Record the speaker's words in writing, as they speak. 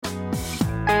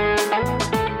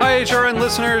HRN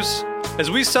listeners.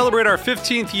 As we celebrate our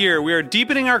 15th year, we are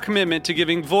deepening our commitment to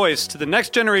giving voice to the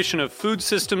next generation of food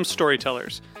systems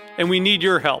storytellers, and we need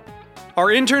your help. Our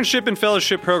internship and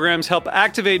fellowship programs help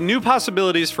activate new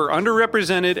possibilities for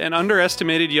underrepresented and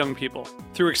underestimated young people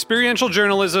through experiential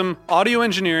journalism, audio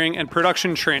engineering, and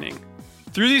production training.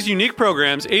 Through these unique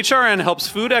programs, HRN helps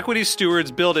food equity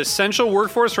stewards build essential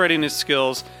workforce readiness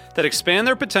skills that expand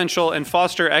their potential and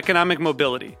foster economic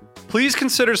mobility. Please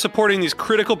consider supporting these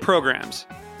critical programs.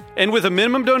 And with a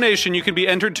minimum donation, you can be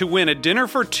entered to win a dinner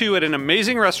for two at an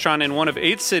amazing restaurant in one of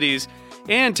 8 cities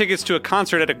and tickets to a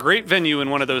concert at a great venue in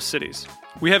one of those cities.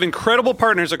 We have incredible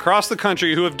partners across the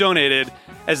country who have donated,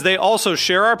 as they also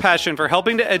share our passion for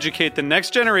helping to educate the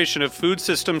next generation of food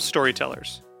systems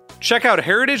storytellers. Check out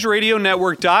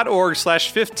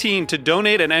heritageradionetwork.org/15 to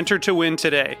donate and enter to win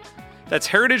today. That's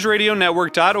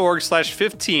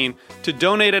heritageradionetwork.org/15 to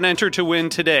donate and enter to win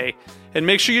today. And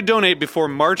make sure you donate before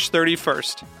March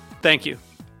 31st. Thank you.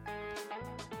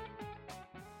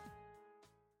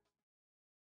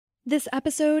 This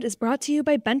episode is brought to you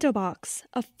by Bento Box,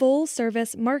 a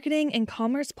full-service marketing and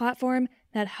commerce platform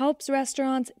that helps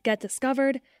restaurants get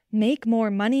discovered, make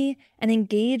more money, and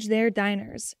engage their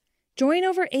diners. Join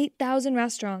over 8,000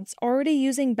 restaurants already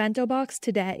using Bento Box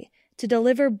today to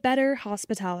deliver better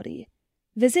hospitality.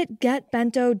 Visit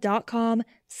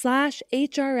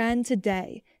getbento.com/HRN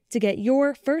today to get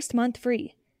your first month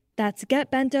free. That's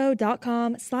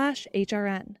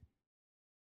getbento.com/HRN.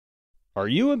 Are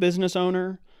you a business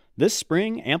owner? This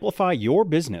spring, amplify your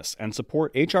business and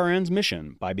support HRN's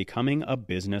mission by becoming a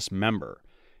business member.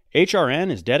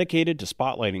 HRN is dedicated to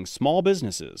spotlighting small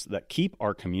businesses that keep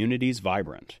our communities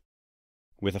vibrant.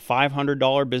 With a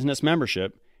 $500 business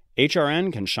membership,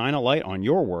 HRN can shine a light on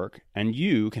your work, and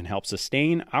you can help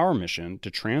sustain our mission to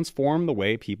transform the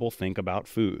way people think about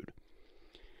food.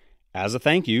 As a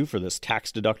thank you for this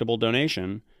tax-deductible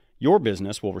donation, your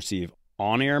business will receive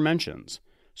on-air mentions,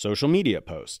 social media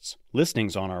posts,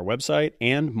 listings on our website,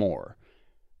 and more.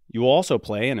 You will also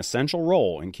play an essential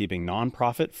role in keeping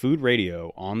nonprofit food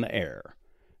radio on the air.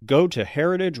 Go to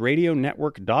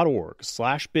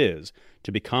heritageradionetwork.org/biz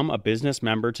to become a business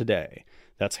member today.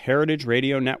 That's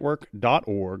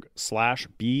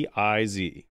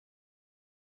heritageradionetwork.org/biz.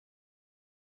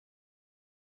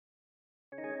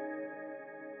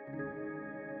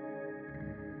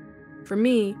 For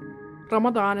me,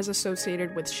 Ramadan is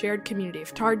associated with shared community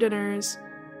iftar dinners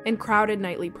and crowded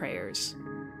nightly prayers.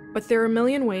 But there are a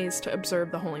million ways to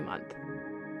observe the holy month,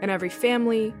 and every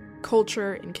family,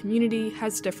 culture, and community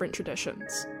has different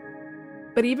traditions.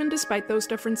 But even despite those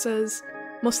differences,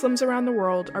 Muslims around the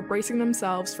world are bracing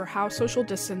themselves for how social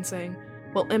distancing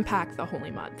will impact the holy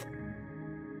month.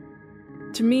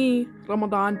 To me,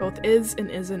 Ramadan both is and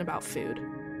isn't about food.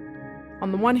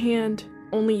 On the one hand,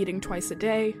 only eating twice a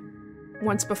day,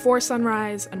 once before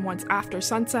sunrise and once after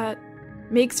sunset,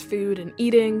 makes food and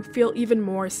eating feel even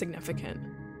more significant.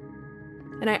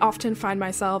 And I often find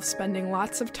myself spending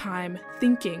lots of time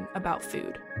thinking about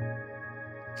food.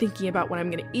 Thinking about what I'm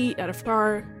going to eat at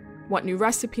iftar, what new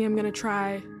recipe I'm going to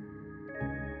try.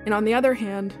 And on the other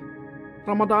hand,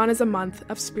 Ramadan is a month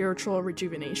of spiritual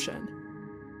rejuvenation,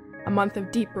 a month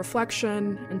of deep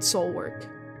reflection and soul work.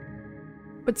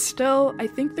 But still, I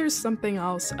think there's something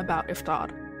else about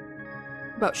iftar,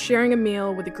 about sharing a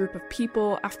meal with a group of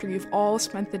people after you've all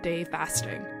spent the day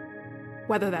fasting,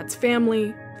 whether that's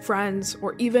family, friends,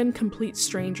 or even complete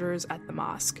strangers at the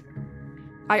mosque.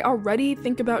 I already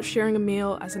think about sharing a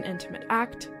meal as an intimate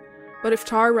act, but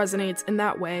iftar resonates in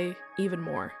that way even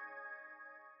more.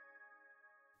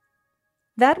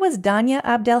 That was Danya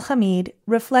Abdelhamid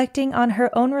reflecting on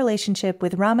her own relationship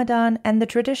with Ramadan and the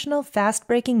traditional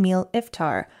fast-breaking meal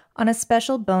iftar on a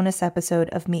special bonus episode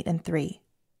of Meat and Three.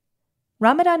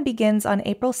 Ramadan begins on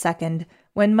April 2nd,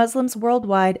 when Muslims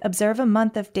worldwide observe a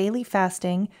month of daily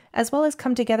fasting as well as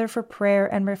come together for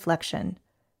prayer and reflection.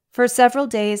 For several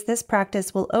days, this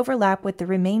practice will overlap with the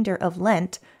remainder of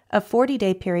Lent, a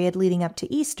 40-day period leading up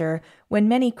to Easter, when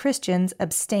many Christians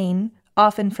abstain,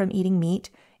 often from eating meat,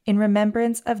 in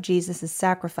remembrance of Jesus'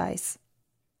 sacrifice.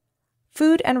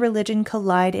 Food and religion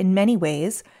collide in many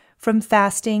ways, from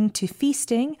fasting to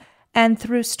feasting, and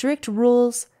through strict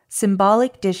rules,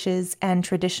 symbolic dishes, and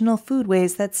traditional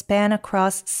foodways that span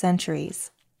across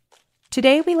centuries.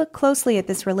 Today we look closely at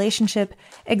this relationship,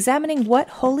 examining what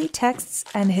holy texts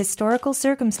and historical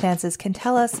circumstances can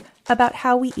tell us about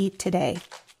how we eat today.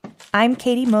 I'm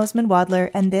Katie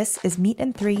Mosman-Wadler, and this is Meat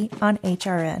and Three on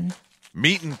HRN.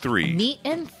 Meat and Three. Meat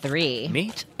and Three.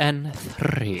 Meat and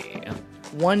Three.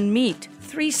 One meat,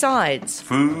 three sides.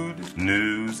 Food,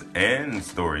 news, and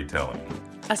storytelling.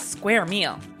 A square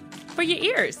meal. For your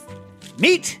ears.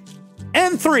 Meat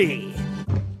and 3.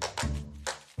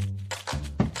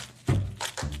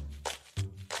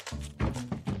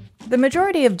 The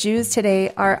majority of Jews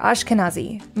today are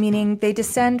Ashkenazi, meaning they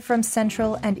descend from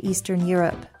Central and Eastern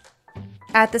Europe.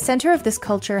 At the center of this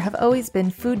culture have always been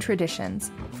food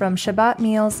traditions, from Shabbat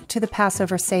meals to the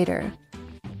Passover Seder.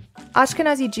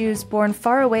 Ashkenazi Jews born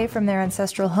far away from their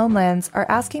ancestral homelands are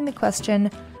asking the question,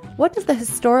 what does the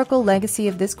historical legacy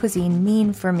of this cuisine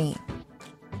mean for me?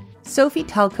 Sophie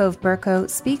Talkov-Burko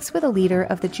speaks with a leader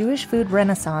of the Jewish food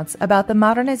renaissance about the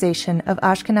modernization of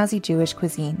Ashkenazi Jewish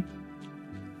cuisine.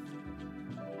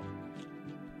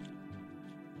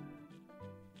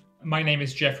 My name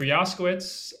is Jeffrey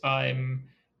Yoskowitz. I'm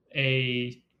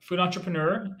a food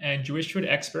entrepreneur and Jewish food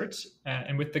expert.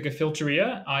 And with the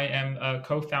Gefilteria, I am a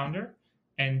co-founder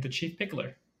and the chief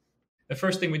pickler. The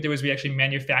first thing we did was we actually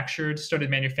started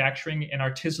manufacturing an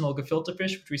artisanal gefilte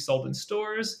fish, which we sold in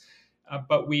stores.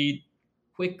 But we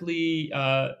quickly,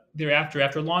 thereafter,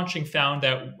 after launching, found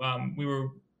that we were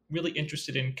really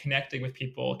interested in connecting with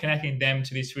people, connecting them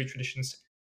to these food traditions.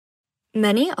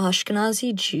 Many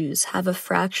Ashkenazi Jews have a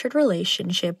fractured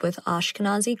relationship with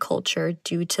Ashkenazi culture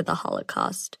due to the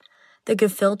Holocaust. The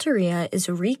Gefilteria is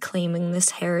reclaiming this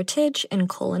heritage and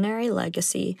culinary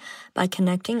legacy by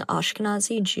connecting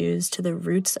Ashkenazi Jews to the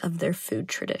roots of their food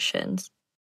traditions.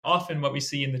 Often what we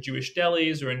see in the Jewish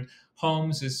delis or in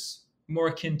homes is more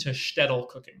akin to shtetl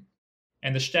cooking.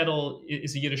 And the shtetl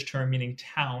is a Yiddish term meaning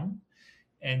town.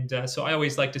 And so I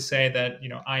always like to say that,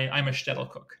 I'm a shtetl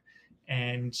cook.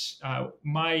 And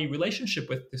my relationship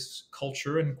with this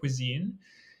culture and cuisine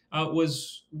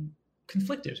was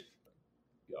conflicted.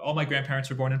 All my grandparents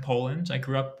were born in Poland. I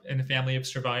grew up in a family of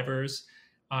survivors.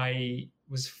 I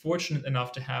was fortunate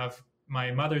enough to have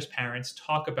my mother's parents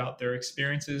talk about their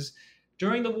experiences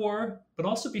during the war, but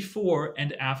also before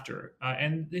and after.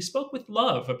 And they spoke with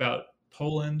love about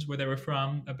Poland, where they were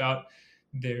from, about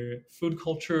their food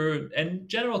culture and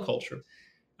general culture.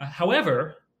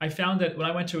 However, I found that when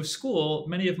I went to school,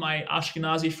 many of my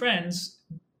Ashkenazi friends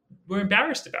were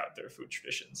embarrassed about their food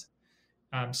traditions.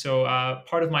 So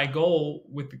part of my goal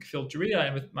with the Gefilteria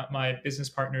and with my business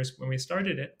partners when we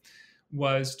started it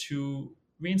was to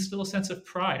reinstill a sense of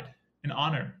pride and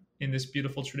honor in this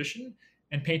beautiful tradition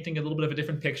and painting a little bit of a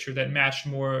different picture that matched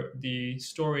more the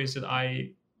stories that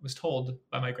I was told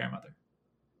by my grandmother.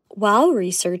 While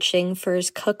researching for his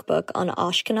cookbook on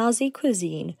Ashkenazi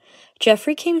cuisine,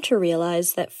 Jeffrey came to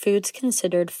realize that foods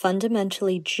considered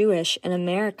fundamentally Jewish in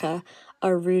America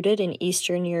are rooted in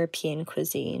Eastern European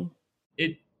cuisine.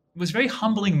 It was a very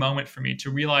humbling moment for me to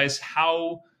realize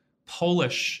how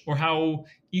Polish or how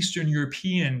Eastern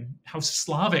European, how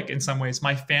Slavic in some ways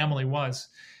my family was.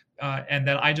 And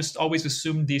that I just always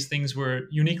assumed these things were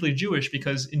uniquely Jewish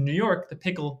because in New York, the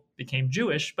pickle became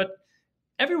Jewish, but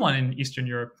everyone in Eastern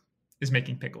Europe is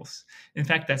making pickles. In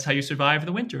fact, that's how you survive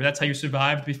the winter. That's how you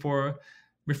survived before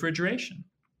refrigeration.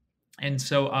 And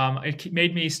so it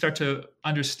made me start to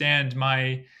understand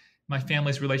my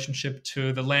family's relationship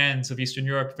to the lands of Eastern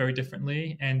Europe very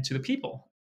differently and to the people.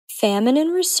 Famine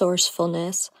and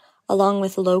resourcefulness, along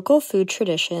with local food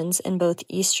traditions in both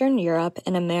Eastern Europe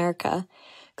and America,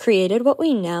 created what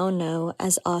we now know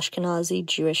as Ashkenazi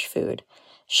Jewish food.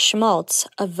 Schmaltz,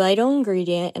 a vital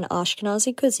ingredient in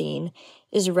Ashkenazi cuisine,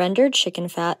 is rendered chicken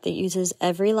fat that uses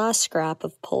every last scrap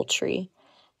of poultry.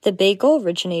 The bagel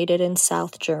originated in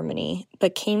South Germany,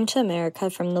 but came to America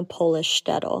from the Polish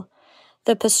shtetl.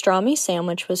 The pastrami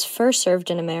sandwich was first served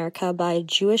in America by a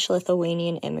Jewish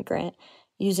Lithuanian immigrant,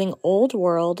 using Old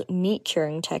World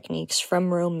meat-curing techniques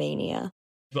from Romania.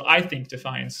 What I think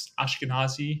defines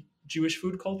Ashkenazi Jewish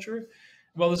food culture,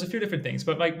 well, there's a few different things,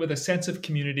 but like with a sense of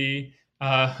community,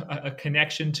 a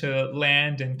connection to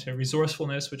land and to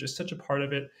resourcefulness, which is such a part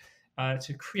of it,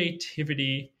 to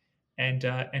creativity and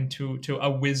to a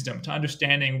wisdom, to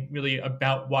understanding really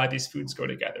about why these foods go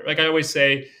together. Like I always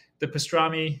say, the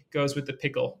pastrami goes with the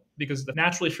pickle because the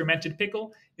naturally fermented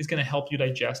pickle is going to help you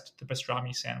digest the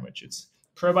pastrami sandwich. It's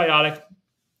probiotic,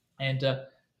 and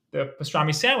the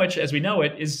pastrami sandwich, as we know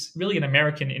it, is really an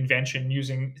American invention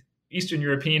using Eastern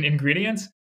European ingredients.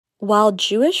 While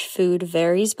Jewish food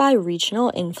varies by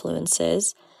regional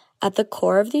influences, at the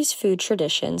core of these food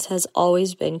traditions has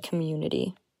always been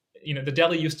community. The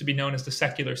deli used to be known as the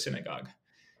secular synagogue.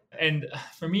 And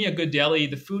for me, a good deli,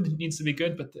 the food needs to be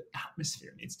good, but the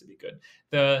atmosphere needs to be good.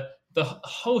 The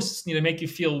hosts need to make you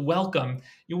feel welcome.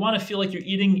 You want to feel like you're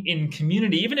eating in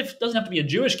community, even if it doesn't have to be a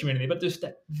Jewish community, but there's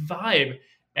that vibe.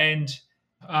 And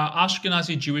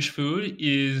Ashkenazi Jewish food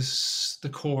is the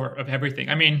core of everything.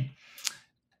 I mean,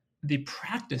 the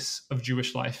practice of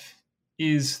Jewish life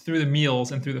is through the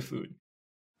meals and through the food.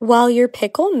 While your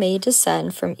pickle may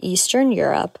descend from Eastern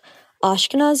Europe,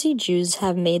 Ashkenazi Jews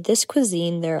have made this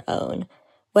cuisine their own.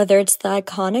 Whether it's the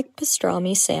iconic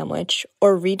pastrami sandwich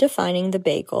or redefining the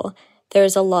bagel, there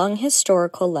is a long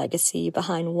historical legacy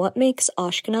behind what makes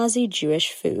Ashkenazi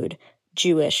Jewish food,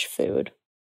 Jewish food.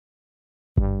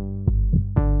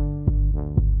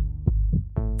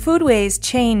 Foodways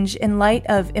change in light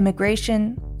of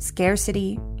immigration,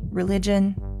 scarcity,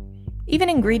 religion. Even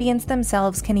ingredients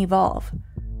themselves can evolve.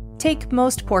 Take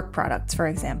most pork products, for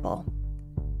example.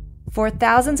 For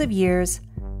thousands of years,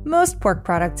 most pork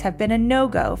products have been a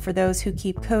no-go for those who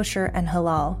keep kosher and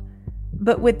halal.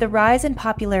 But with the rise in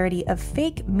popularity of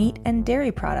fake meat and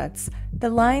dairy products,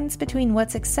 the lines between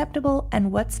what's acceptable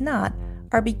and what's not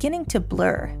are beginning to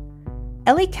blur.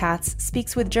 Ellie Katz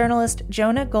speaks with journalist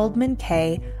Jonah Goldman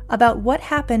Kay about what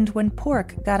happened when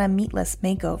pork got a meatless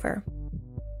makeover.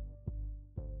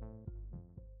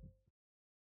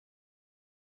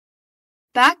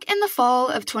 Back in the fall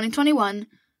of 2021,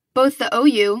 both the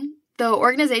OU, the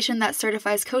organization that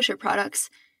certifies kosher products,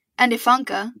 and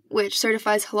Ifanka, which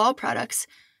certifies halal products,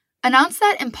 announced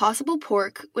that Impossible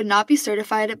Pork would not be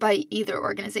certified by either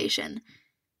organization.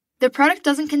 The product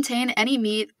doesn't contain any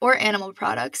meat or animal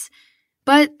products,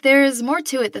 but there's more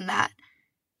to it than that.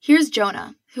 Here's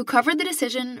Jonah, who covered the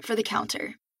decision for The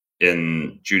Counter.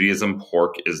 In Judaism,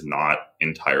 pork is not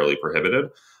entirely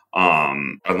prohibited.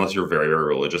 Unless you're very, very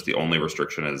religious, the only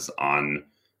restriction is on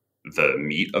the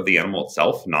meat of the animal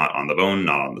itself, not on the bone,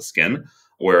 not on the skin.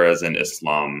 Whereas in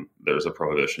Islam, there's a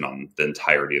prohibition on the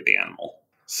entirety of the animal.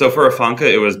 So for Ifanka,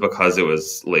 it was because it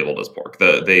was labeled as pork.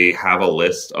 They have a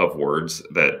list of words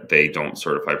that they don't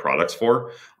certify products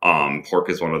for. Pork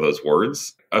is one of those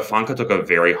words. Ifanka took a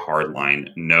very hard line.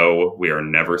 No, we are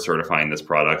never certifying this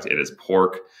product. It is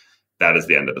pork. That is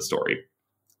the end of the story.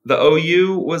 The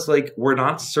OU was like, we're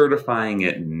not certifying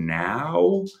it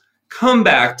now. Come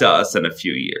back to us in a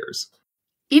few years.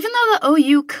 Even though the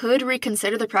OU could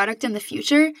reconsider the product in the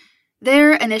future,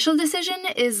 their initial decision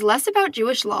is less about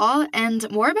Jewish law and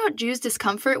more about Jews'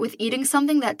 discomfort with eating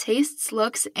something that tastes,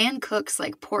 looks, and cooks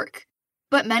like pork.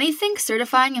 But many think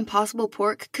certifying Impossible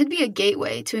Pork could be a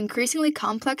gateway to increasingly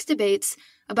complex debates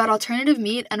about alternative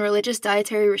meat and religious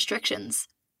dietary restrictions.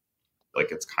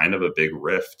 Like, it's kind of a big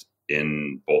rift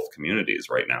in both communities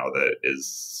right now that is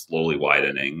slowly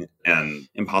widening. And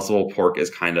Impossible Pork is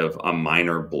kind of a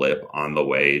minor blip on the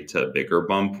way to a bigger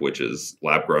bump, which is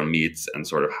lab-grown meats and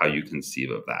sort of how you conceive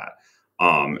of that.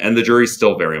 And the jury's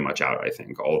still very much out, I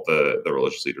think. All the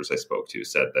religious leaders I spoke to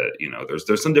said that,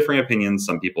 there's some differing opinions.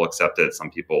 Some people accept it. Some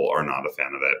people are not a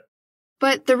fan of it.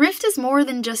 But the rift is more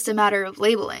than just a matter of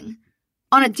labeling.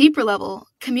 On a deeper level,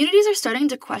 communities are starting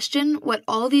to question what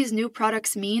all these new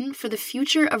products mean for the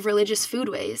future of religious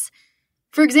foodways.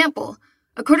 For example,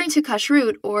 according to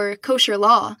kashrut, or kosher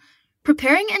law,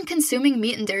 preparing and consuming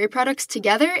meat and dairy products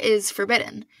together is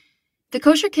forbidden. The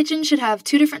kosher kitchen should have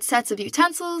 2 different sets of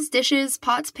utensils, dishes,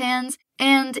 pots, pans,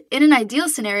 and, in an ideal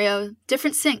scenario,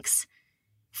 different sinks.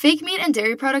 Fake meat and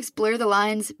dairy products blur the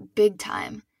lines big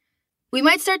time. We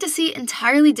might start to see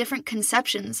entirely different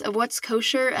conceptions of what's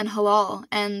kosher and halal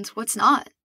and what's not.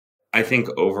 I think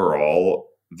overall,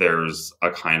 there's a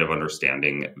kind of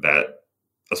understanding that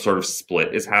a sort of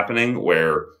split is happening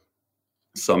where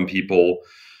some people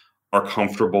are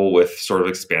comfortable with sort of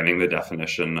expanding the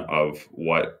definition of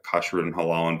what kashrut and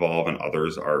halal involve, and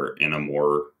others are in a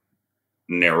more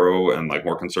narrow and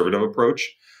more conservative approach.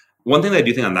 One thing that I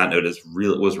do think on that note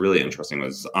was really interesting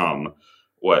was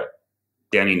what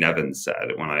Danny Nevins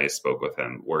said when I spoke with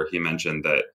him, where he mentioned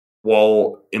that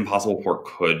while Impossible Pork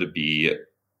could be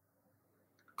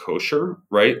kosher,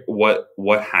 right?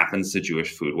 What happens to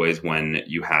Jewish foodways when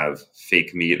you have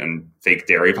fake meat and fake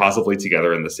dairy possibly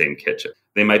together in the same kitchen?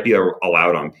 They might be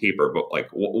allowed on paper, but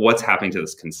what's happening to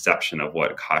this conception of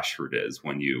what kashrut is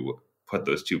when you put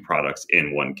those two products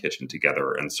in one kitchen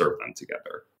together and serve them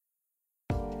together?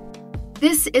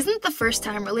 This isn't the first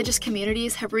time religious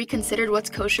communities have reconsidered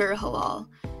what's kosher or halal,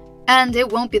 and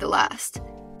it won't be the last.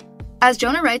 As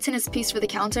Jonah writes in his piece for The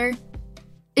Counter,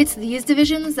 it's these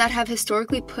divisions that have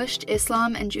historically pushed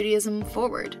Islam and Judaism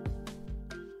forward.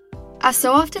 As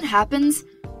so often happens,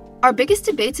 our biggest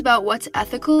debates about what's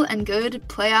ethical and good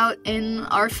play out in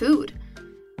our food.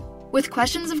 With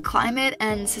questions of climate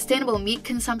and sustainable meat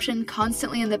consumption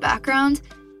constantly in the background,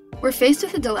 we're faced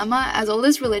with a dilemma as old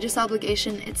as religious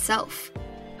obligation itself.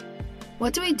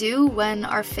 What do we do when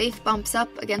our faith bumps up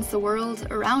against the world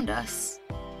around us?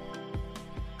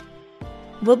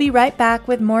 We'll be right back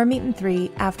with more Meat and Three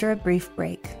after a brief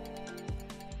break.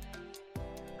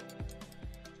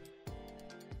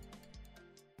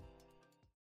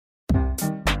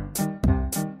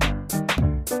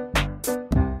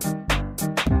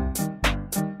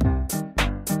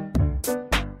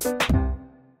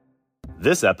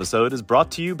 This episode is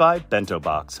brought to you by Bento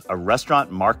Box, a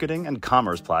restaurant marketing and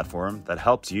commerce platform that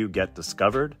helps you get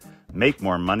discovered, make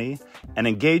more money, and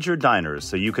engage your diners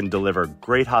so you can deliver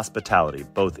great hospitality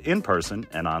both in person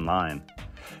and online.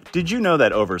 Did you know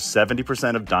that over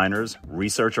 70% of diners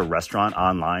research a restaurant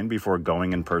online before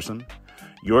going in person?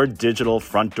 Your digital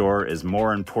front door is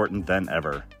more important than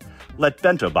ever. Let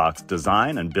Bento Box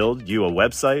design and build you a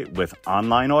website with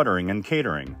online ordering and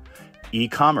catering,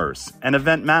 e-commerce, and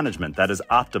event management that is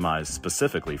optimized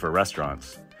specifically for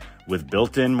restaurants. With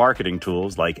built-in marketing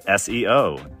tools like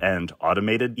SEO and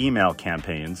automated email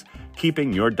campaigns,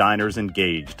 keeping your diners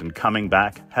engaged and coming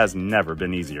back has never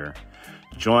been easier.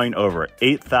 Join over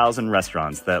 8,000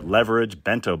 restaurants that leverage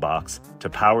Bento Box to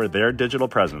power their digital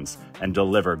presence and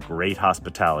deliver great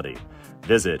hospitality.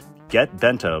 Visit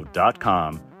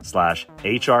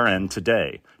getbento.com/HRN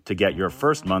today to get your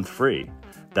first month free.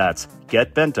 That's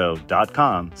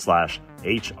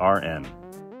getbento.com/HRN.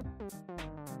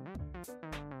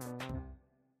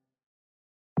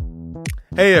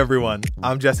 Hey everyone,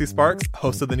 I'm Jesse Sparks,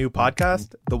 host of the new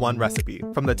podcast, The One Recipe,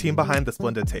 from the team behind The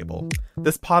Splendid Table.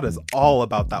 This pod is all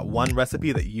about that one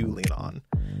recipe that you lean on.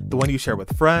 The one you share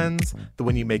with friends, the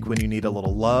one you make when you need a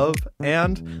little love,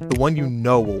 and the one you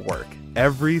know will work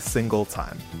every single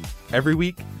time. Every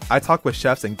week, I talk with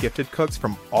chefs and gifted cooks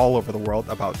from all over the world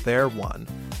about their one,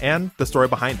 and the story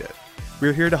behind it.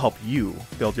 We're here to help you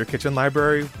build your kitchen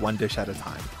library one dish at a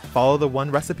time. Follow The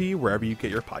One Recipe wherever you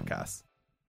get your podcasts.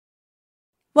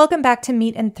 Welcome back to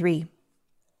Meat and Three.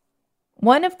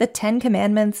 One of the 10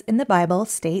 commandments in the Bible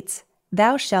states,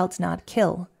 "Thou shalt not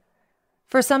kill."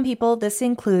 For some people, this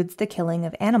includes the killing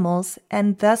of animals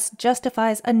and thus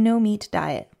justifies a no-meat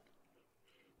diet.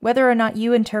 Whether or not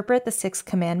you interpret the sixth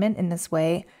commandment in this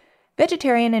way,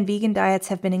 vegetarian and vegan diets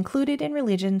have been included in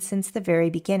religion since the very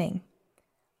beginning.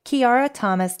 Kiara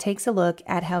Thomas takes a look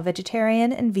at how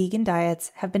vegetarian and vegan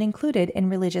diets have been included in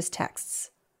religious texts.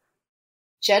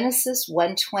 Genesis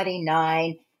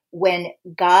 1:29, when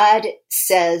God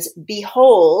says,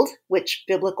 "Behold," which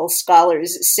biblical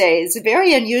scholars say is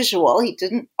very unusual. He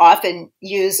didn't often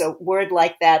use a word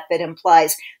like that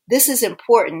implies this is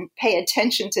important. Pay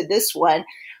attention to this one.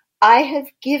 "I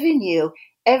have given you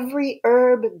every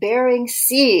herb bearing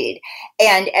seed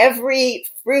and every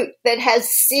fruit that has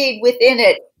seed within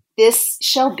it. This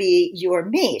shall be your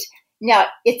meat." Now,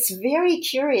 it's very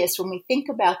curious when we think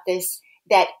about this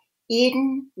that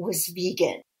Eden was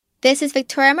vegan. This is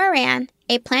Victoria Moran,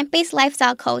 a plant-based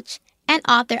lifestyle coach and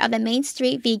author of the Main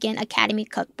Street Vegan Academy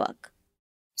Cookbook.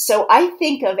 So I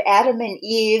think of Adam and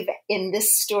Eve in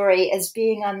this story as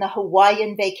being on the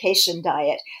Hawaiian vacation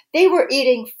diet. They were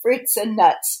eating fruits and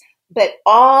nuts, but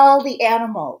all the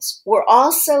animals were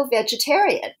also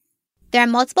vegetarian. There are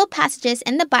multiple passages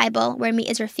in the Bible where meat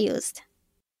is refused.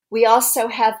 We also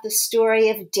have the story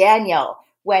of Daniel.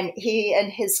 When he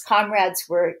and his comrades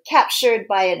were captured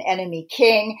by an enemy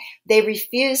king, they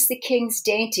refused the king's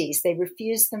dainties. They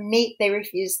refused the meat. They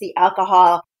refused the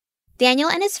alcohol.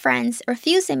 Daniel and his friends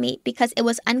refused the meat because it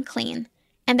was unclean,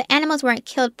 and the animals weren't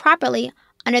killed properly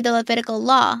under the Levitical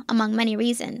law, among many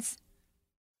reasons.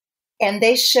 And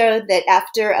they showed that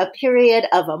after a period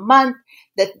of a month,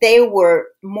 that they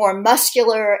were more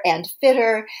muscular and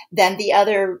fitter than the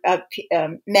other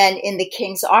men in the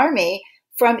king's army,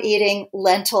 from eating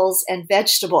lentils and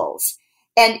vegetables.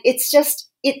 And it's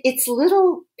it's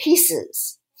little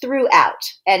pieces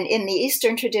throughout. And in the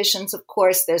Eastern traditions, of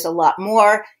course, there's a lot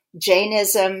more.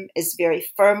 Jainism is very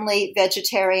firmly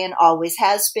vegetarian, always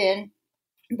has been.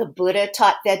 The Buddha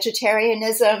taught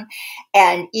vegetarianism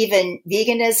and even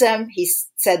veganism. He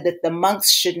said that the monks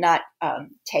should not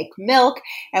take milk.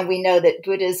 And we know that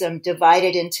Buddhism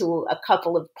divided into a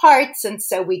couple of parts. And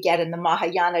so we get in the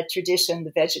Mahayana tradition,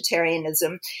 the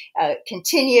vegetarianism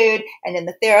continued. And in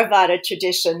the Theravada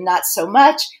tradition, not so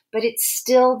much, but it's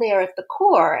still there at the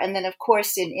core. And then, of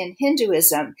course, in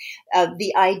Hinduism,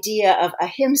 the idea of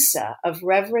ahimsa, of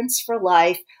reverence for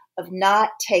life, of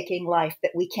not taking life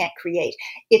that we can't create.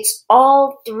 It's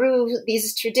all through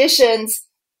these traditions.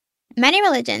 Many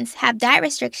religions have diet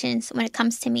restrictions when it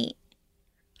comes to meat.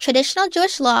 Traditional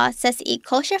Jewish law says to eat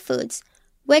kosher foods,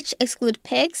 which exclude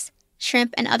pigs,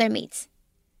 shrimp, and other meats.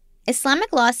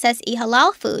 Islamic law says to eat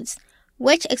halal foods,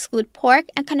 which exclude pork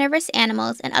and carnivorous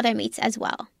animals and other meats as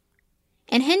well.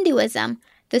 In Hinduism,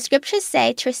 the scriptures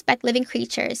say to respect living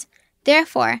creatures.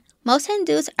 Therefore, most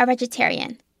Hindus are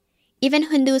vegetarian.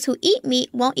 Even Hindus who eat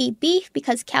meat won't eat beef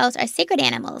because cows are sacred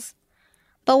animals.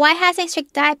 But why hasn't a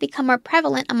strict diet become more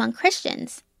prevalent among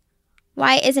Christians?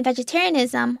 Why isn't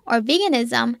vegetarianism or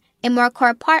veganism a more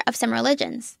core part of some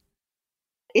religions?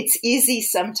 It's easy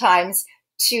sometimes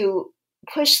to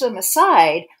push them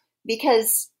aside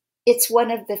because it's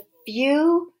one of the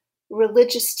few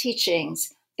religious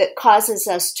teachings that causes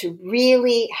us to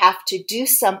really have to do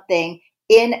something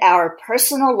in our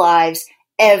personal lives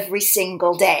every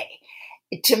single day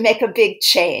to make a big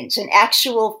change, an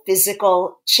actual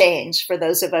physical change for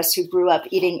those of us who grew up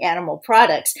eating animal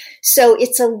products. So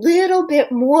it's a little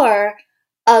bit more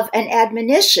of an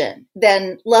admonition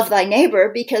than love thy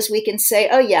neighbor, because we can say,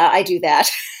 oh yeah, I do that.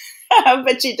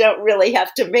 But you don't really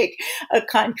have to make a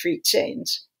concrete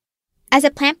change. As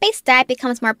a plant-based diet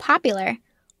becomes more popular,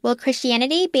 will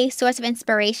Christianity be a source of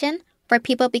inspiration for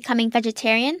people becoming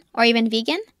vegetarian or even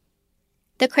vegan?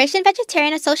 The Christian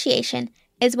Vegetarian Association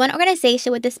is one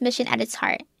organization with this mission at its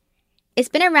heart. It's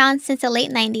been around since the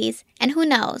late 90s, and who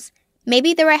knows,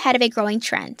 maybe they're ahead of a growing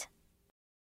trend.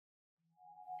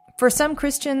 For some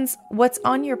Christians, what's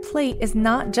on your plate is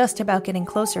not just about getting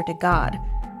closer to God.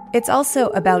 It's also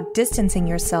about distancing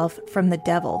yourself from the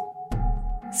devil.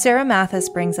 Sarah Mathis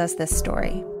brings us this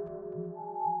story.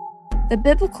 The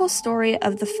biblical story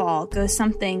of the fall goes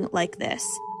something like this.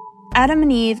 Adam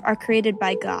and Eve are created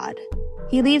by God.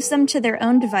 He leaves them to their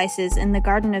own devices in the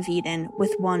Garden of Eden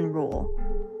with one rule: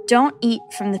 don't eat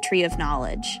from the tree of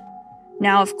knowledge.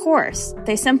 Now, of course,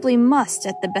 they simply must,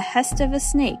 at the behest of a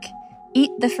snake,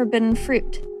 eat the forbidden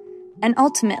fruit. And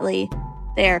ultimately,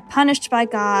 they are punished by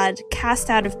God, cast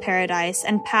out of paradise,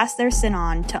 and pass their sin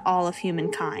on to all of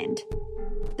humankind.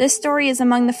 This story is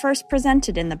among the first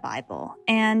presented in the Bible,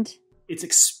 and it's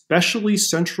especially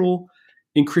central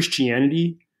in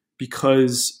Christianity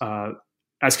because,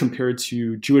 as compared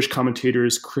to Jewish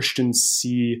commentators, Christians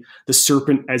see the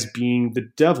serpent as being the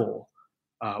devil,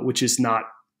 which is not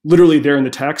literally there in the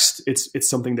text. It's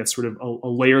something that's sort of a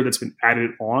layer that's been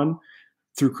added on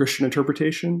through Christian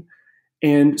interpretation.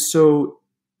 And so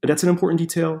that's an important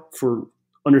detail for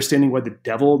understanding why the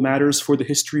devil matters for the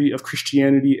history of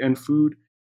Christianity and food.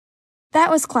 that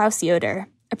was Klaus Yoder,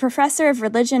 a professor of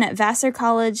religion at Vassar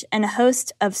College and a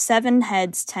host of 7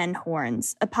 Heads, 10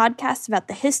 Horns, a podcast about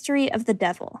the history of the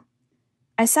devil.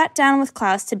 I sat down with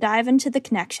Klaus to dive into the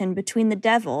connection between the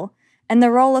devil and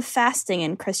the role of fasting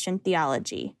in Christian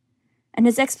theology. And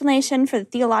his explanation for the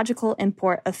theological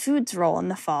import of food's role in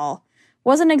the fall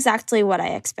wasn't exactly what I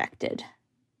expected.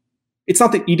 It's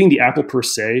not the eating the apple per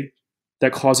se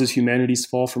that causes humanity's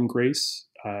fall from grace.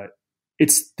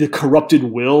 It's the corrupted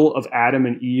will of Adam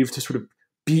and Eve to sort of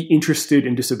be interested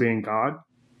in disobeying God.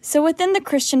 So within the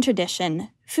Christian tradition,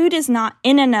 food is not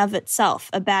in and of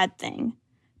itself a bad thing,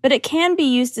 but it can be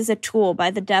used as a tool by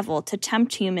the devil to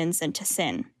tempt humans into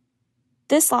sin.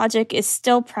 This logic is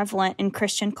still prevalent in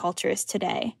Christian cultures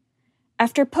today.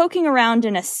 After poking around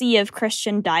in a sea of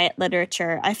Christian diet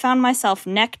literature, I found myself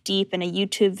neck deep in a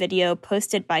YouTube video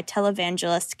posted by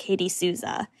televangelist Katie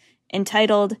Souza,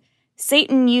 entitled,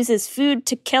 "Satan Uses Food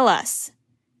to Kill Us."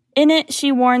 In it,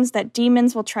 she warns that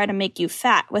demons will try to make you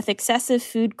fat with excessive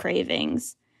food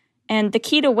cravings. And the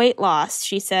key to weight loss,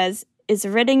 she says, is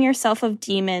ridding yourself of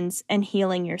demons and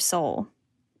healing your soul.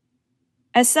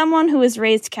 As someone who was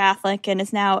raised Catholic and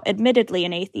is now admittedly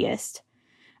an atheist,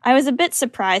 I was a bit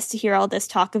surprised to hear all this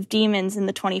talk of demons in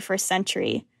the 21st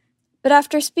century. But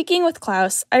after speaking with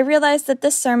Klaus, I realized that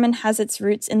this sermon has its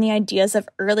roots in the ideas of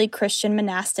early Christian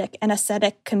monastic and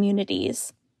ascetic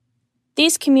communities.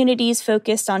 These communities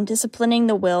focused on disciplining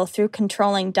the will through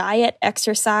controlling diet,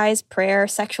 exercise, prayer,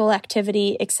 sexual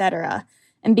activity, etc.,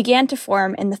 and began to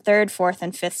form in the 3rd, 4th,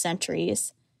 and 5th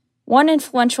centuries. One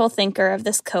influential thinker of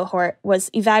this cohort was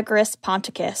Evagrius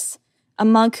Ponticus, a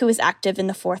monk who was active in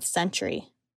the 4th century.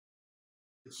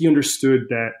 He understood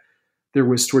that there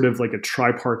was sort of like a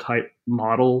tripartite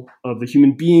model of the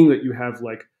human being, that you have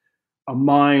like a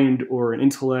mind or an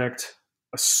intellect,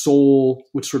 a soul,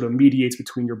 which sort of mediates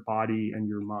between your body and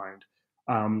your mind.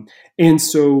 And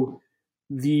so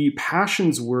the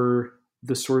passions were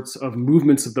the sorts of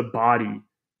movements of the body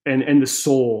and the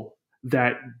soul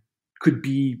that could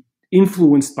be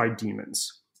influenced by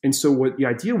demons. And so what the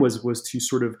idea was to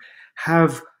sort of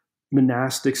have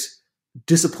monastics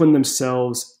discipline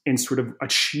themselves and sort of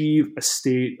achieve a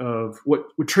state of what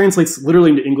translates literally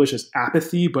into English as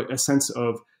apathy, but a sense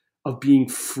of being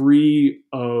free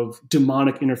of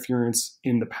demonic interference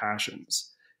in the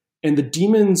passions. And the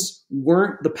demons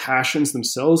weren't the passions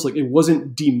themselves. Like, it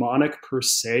wasn't demonic per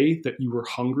se that you were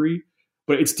hungry,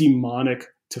 but it's demonic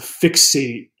to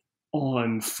fixate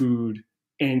on food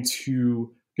and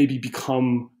to maybe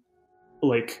become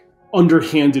like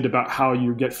underhanded about how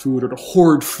you get food, or to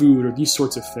hoard food, or these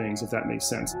sorts of things, if that makes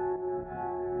sense.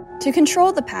 To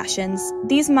control the passions,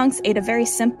 these monks ate a very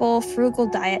simple, frugal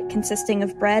diet consisting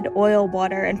of bread, oil,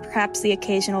 water, and perhaps the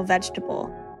occasional vegetable.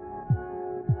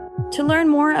 To learn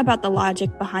more about the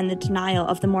logic behind the denial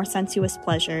of the more sensuous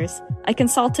pleasures, I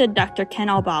consulted Dr. Ken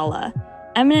Albala,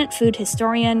 eminent food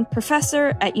historian,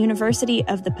 professor at University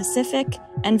of the Pacific,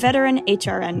 and veteran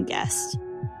HRN guest.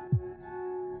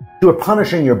 You were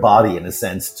punishing your body, in a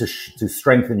sense, to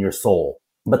strengthen your soul.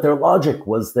 But their logic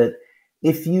was that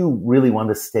if you really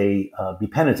want to be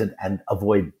penitent and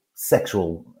avoid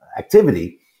sexual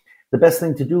activity, the best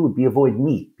thing to do would be avoid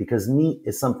meat, because meat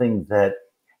is something that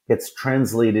gets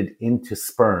translated into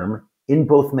sperm in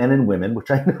both men and women,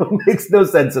 which I know makes no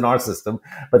sense in our system,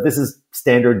 but this is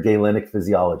standard Galenic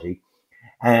physiology.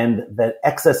 And that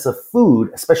excess of food,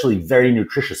 especially very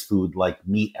nutritious food like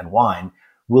meat and wine,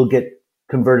 will get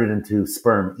converted into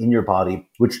sperm in your body,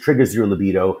 which triggers your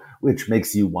libido, which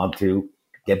makes you want to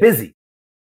get busy.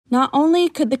 Not only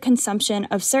could the consumption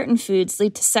of certain foods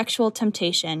lead to sexual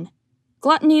temptation,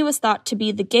 gluttony was thought to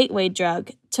be the gateway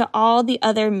drug to all the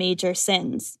other major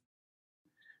sins.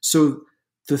 So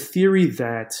the theory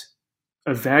that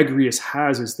Evagrius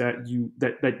has is that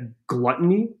that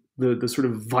gluttony, the sort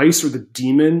of vice or the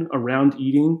demon around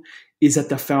eating, is at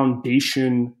the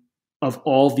foundation of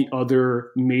all the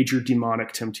other major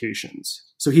demonic temptations.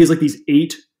 So he has like these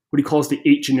 8, what he calls the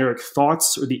 8 generic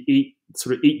thoughts, or the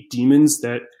 8 demons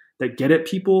that get at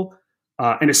people,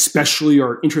 and especially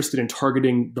are interested in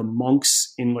targeting the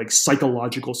monks in like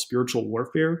psychological spiritual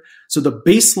warfare. So the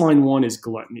baseline one is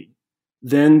gluttony.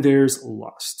 Then there's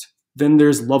lust. Then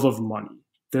there's love of money.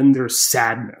 Then there's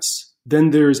sadness.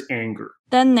 Then there's anger.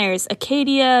 Then there's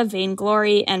Acadia,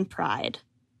 vainglory, and pride.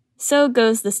 So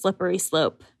goes the slippery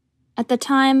slope. At the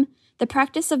time, the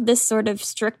practice of this sort of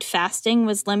strict fasting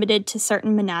was limited to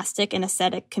certain monastic and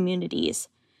ascetic communities.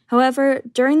 However,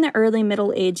 during the early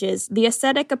Middle Ages, the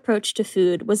ascetic approach to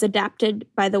food was adapted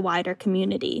by the wider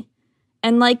community.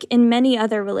 And like in many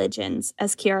other religions,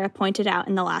 as Kiara pointed out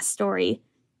in the last story,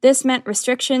 this meant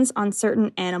restrictions on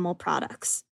certain animal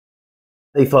products.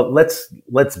 They thought,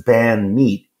 let's ban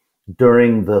meat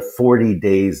during the 40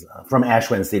 days from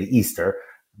Ash Wednesday to Easter,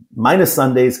 minus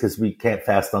Sundays because we can't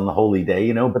fast on the holy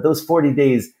day, but those 40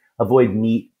 days avoid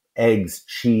meat, eggs,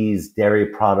 cheese, dairy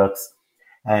products.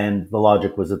 And the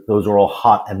logic was that those are all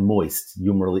hot and moist,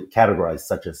 humorally categorized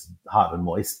such as hot and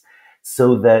moist,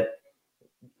 so that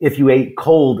if you ate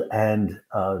cold and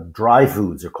dry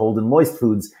foods or cold and moist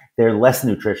foods, they're less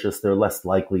nutritious, they're less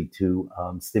likely to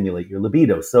stimulate your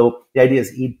libido. So the idea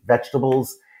is eat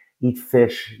vegetables, eat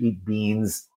fish, eat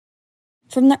beans.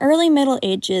 From the early Middle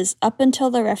Ages up until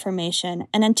the Reformation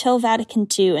and until Vatican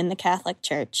II in the Catholic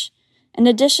Church, in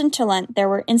addition to Lent, there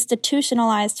were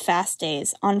institutionalized fast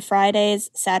days on Fridays,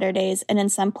 Saturdays, and in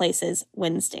some places,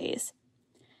 Wednesdays.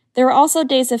 There were also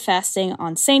days of fasting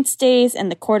on Saints' Days and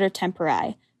the Quarter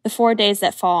Tempori, the 4 days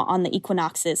that fall on the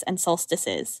equinoxes and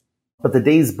solstices. But the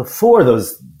days before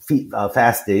those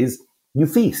fast days, you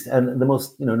feast. And the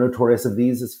most notorious of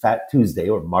these is Fat Tuesday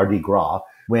or Mardi Gras,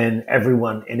 when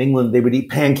everyone in England, they would eat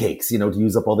pancakes, to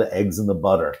use up all the eggs and the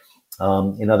butter.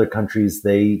 In other countries,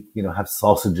 they, have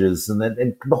sausages, and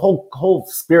the whole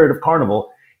spirit of carnival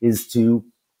is to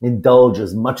indulge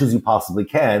as much as you possibly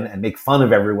can and make fun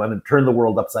of everyone and turn the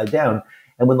world upside down.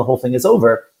 And when the whole thing is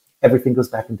over, everything goes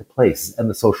back into place and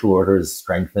the social order is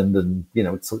strengthened, and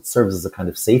it serves as a kind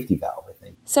of safety valve, I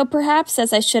think. So perhaps,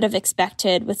 as I should have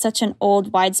expected with such an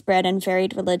old, widespread, and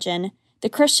varied religion, the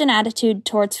Christian attitude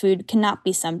towards food cannot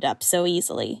be summed up so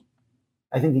easily.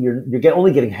 I think you're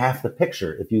only getting half the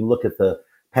picture if you look at the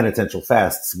penitential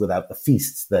fasts without the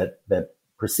feasts that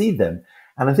precede them.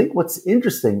 And I think what's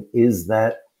interesting is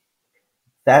that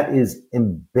is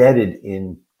embedded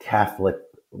in Catholic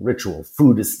ritual.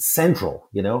 Food is central,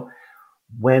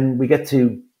 When we get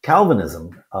to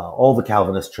Calvinism, all the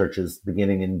Calvinist churches,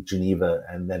 beginning in Geneva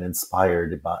and then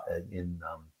inspired in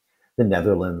the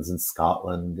Netherlands and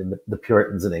Scotland, and the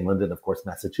Puritans in England, and of course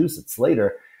Massachusetts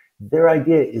later, their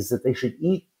idea is that they should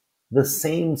eat the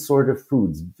same sort of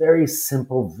foods, very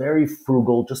simple, very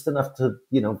frugal, just enough to,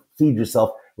 feed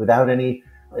yourself without any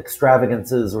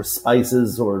extravagances or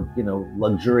spices or,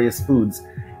 luxurious foods,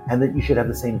 and that you should have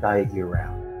the same diet year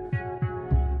round.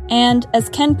 And as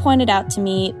Ken pointed out to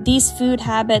me, these food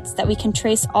habits that we can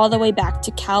trace all the way back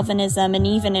to Calvinism and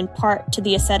even in part to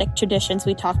the ascetic traditions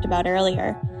we talked about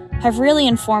earlier, have really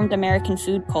informed American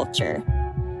food culture.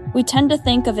 We tend to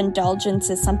think of indulgence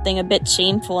as something a bit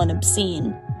shameful and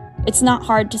obscene. It's not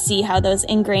hard to see how those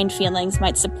ingrained feelings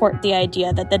might support the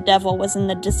idea that the devil was in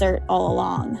the dessert all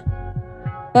along.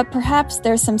 But perhaps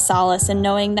there's some solace in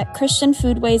knowing that Christian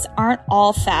foodways aren't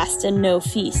all fast and no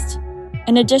feast.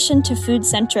 In addition to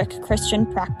food-centric Christian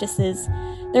practices,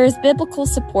 there is biblical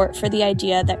support for the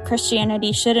idea that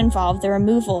Christianity should involve the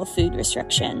removal of food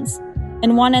restrictions.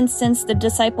 In one instance, the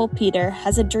disciple Peter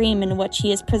has a dream in which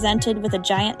he is presented with a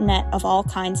giant net of all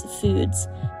kinds of foods,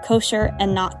 kosher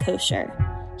and not kosher.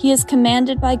 He is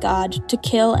commanded by God to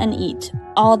kill and eat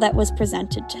all that was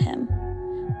presented to him.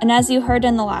 And as you heard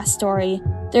in the last story,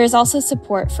 there is also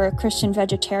support for a Christian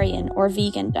vegetarian or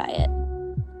vegan diet.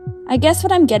 I guess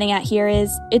what I'm getting at here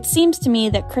is, it seems to me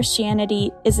that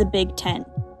Christianity is a big tent.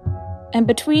 And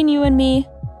between you and me,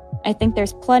 I think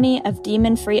there's plenty of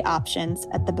demon-free options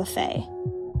at the buffet.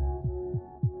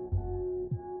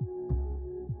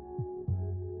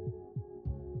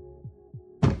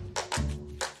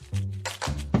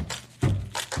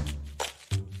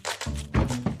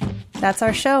 That's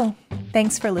our show.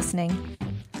 Thanks for listening.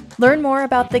 Learn more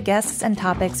about the guests and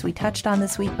topics we touched on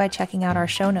this week by checking out our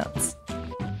show notes.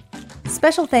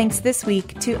 Special thanks this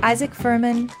week to Isaac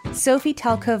Furman, Sophie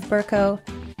Talkov-Burko,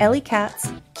 Ellie Katz,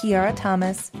 Kiara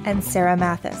Thomas, and Sarah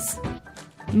Mathis.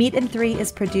 Meat and Three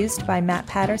is produced by Matt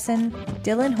Patterson,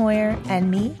 Dylan Hoyer,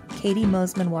 and me, Katie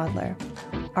Mosman-Wadler.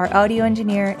 Our audio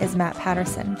engineer is Matt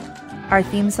Patterson. Our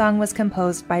theme song was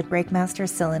composed by Breakmaster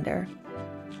Cylinder.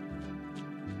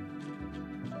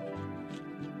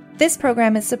 This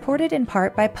program is supported in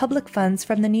part by public funds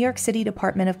from the New York City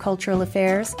Department of Cultural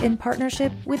Affairs in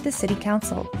partnership with the City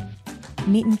Council.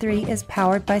 Meat and Three is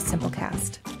powered by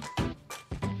Simplecast.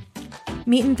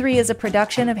 Meat and Three is a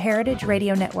production of Heritage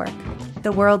Radio Network,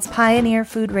 the world's pioneer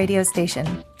food radio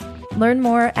station. Learn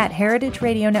more at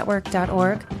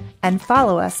heritageradionetwork.org and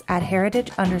follow us at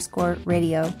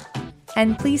heritage_radio.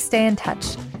 And please stay in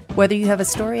touch. Whether you have a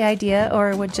story idea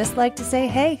or would just like to say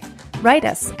hey, write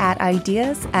us at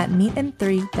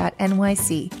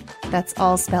ideas@meetand3.nyc. That's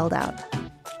all spelled out.